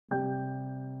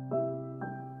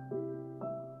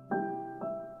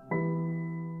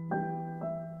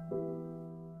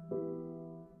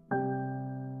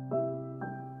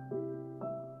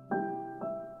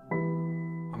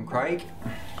Craig.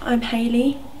 I'm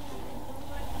Hayley.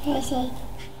 Hayley.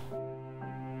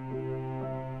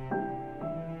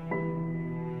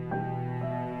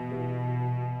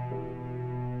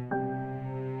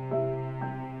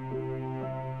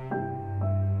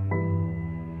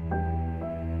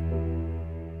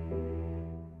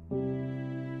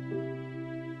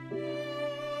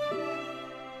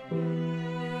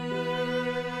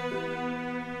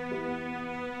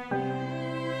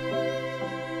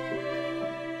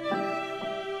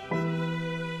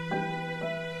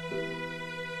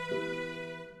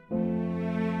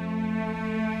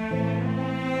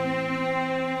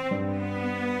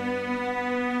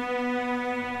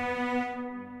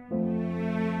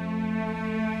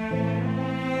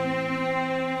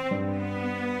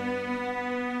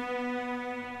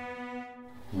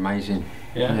 Amazing.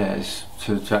 Yeah. Yeah, it's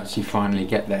to actually finally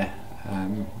get there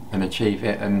and achieve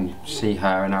it and see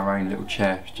her in our own little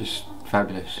chair, it's just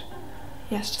fabulous.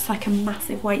 Yeah, it's just like a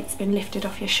massive weight's been lifted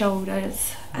off your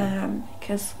shoulders,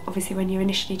 because obviously when you're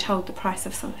initially told the price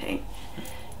of something,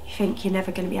 you think you're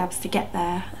never going to be able to get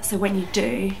there. So when you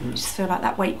do, you just feel like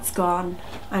that weight's gone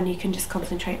and you can just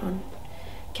concentrate on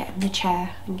getting the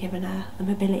chair and giving her the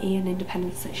mobility and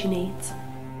independence that she needs.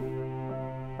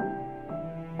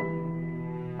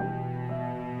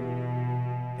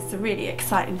 It's a really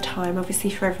exciting time obviously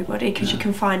for everybody, because you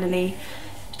can finally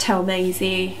tell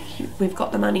Maisie, we've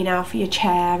got the money now for your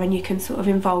chair, and you can sort of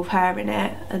involve her in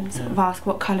it and sort of ask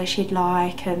what colour she'd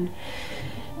like and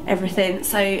everything,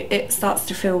 so it starts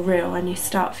to feel real and you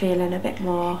start feeling a bit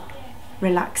more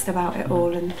relaxed about it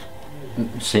all. And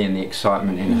seeing the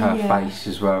excitement in her face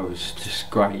as well was just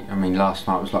great. I mean, last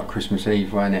night was like Christmas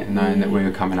Eve, wasn't it, knowing that we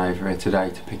were coming over here today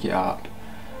to pick it up.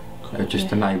 It would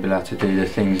just enable her to do the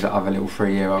things that other little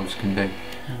 3-year-olds can do,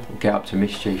 get up to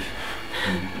mischief.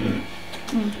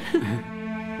 Brilliant,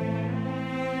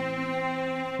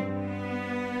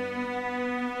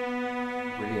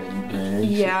 really.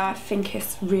 Yeah, I think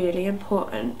it's really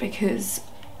important, because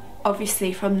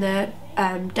obviously from the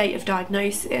date of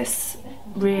diagnosis,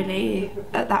 really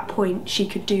at that point she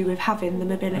could do with having the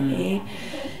mobility.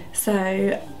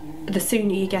 So the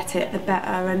sooner you get it, the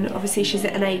better. And obviously she's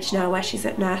at an age now where she's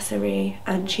at nursery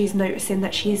and she's noticing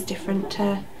that she's different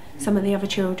to some of the other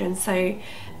children, so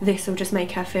this will just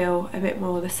make her feel a bit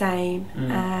more the same,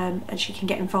 and she can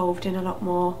get involved in a lot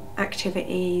more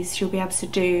activities. She'll be able to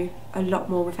do a lot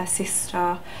more with her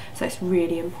sister, so it's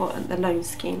really important. The loan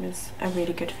scheme is a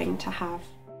really good thing to have.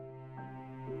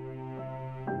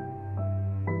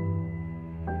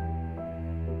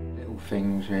 Little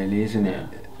things really, isn't it?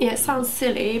 Yeah, it sounds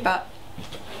silly, but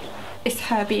it's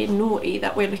her being naughty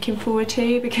that we're looking forward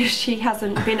to, because she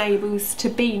hasn't been able to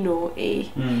be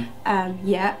naughty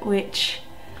yet, which...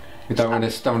 We don't want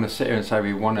to sit here and say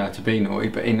we want her to be naughty,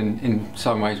 but in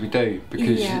some ways we do,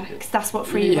 because... Yeah, because that's what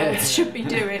 3-year-olds should be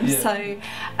doing, so...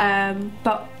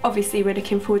 but obviously we're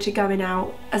looking forward to going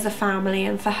out as a family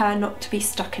and for her not to be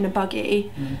stuck in a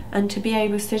buggy and to be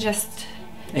able to just...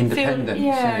 Independence.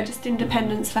 Yeah, just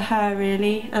independence for her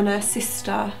really, and her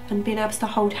sister, and being able to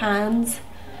hold hands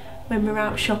when we're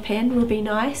out shopping will be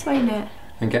nice, won't it?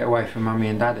 And get away from mummy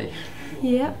and daddy.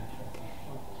 Yeah.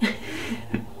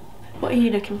 What are you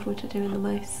looking forward to doing the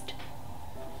most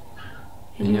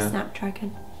in your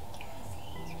SnapDragon?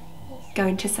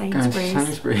 Going to Sainsbury's. Going to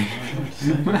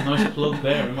Sainsbury's. Nice plug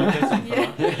there, we might get some for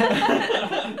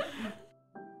that.